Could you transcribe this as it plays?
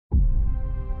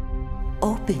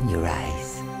Open your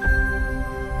eyes.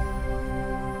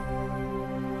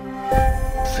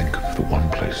 Think of the one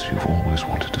place you've always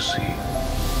wanted to see.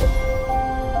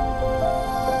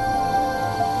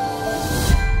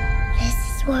 This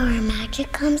is where our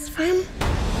magic comes from?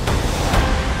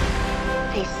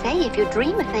 They say if you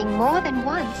dream a thing more than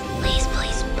once, Please,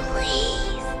 please,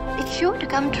 please. it's sure to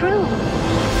come true.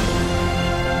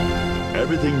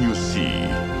 Everything you see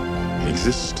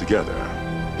exists together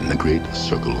in the great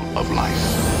circle of life.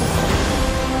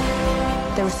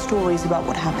 There are stories about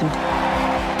what happened.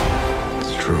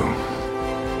 It's true.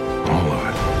 All of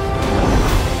it.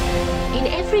 In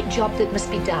every job that must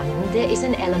be done, there is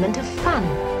an element of fun.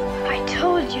 I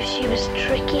told you she was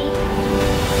tricky.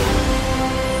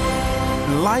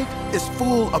 Life is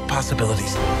full of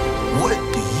possibilities. What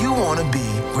do you want to be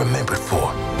remembered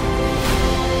for?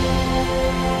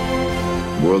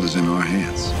 The world is in our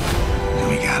hands, and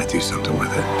we gotta do something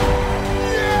with it.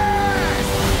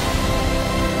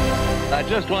 I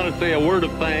just want to say a word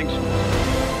of thanks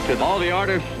to all the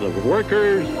artists, the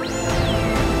workers,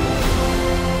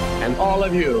 and all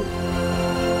of you.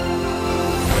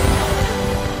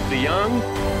 The young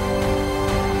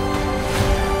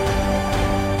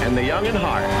and the young in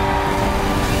heart.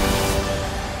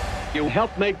 You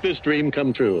helped make this dream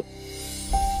come true.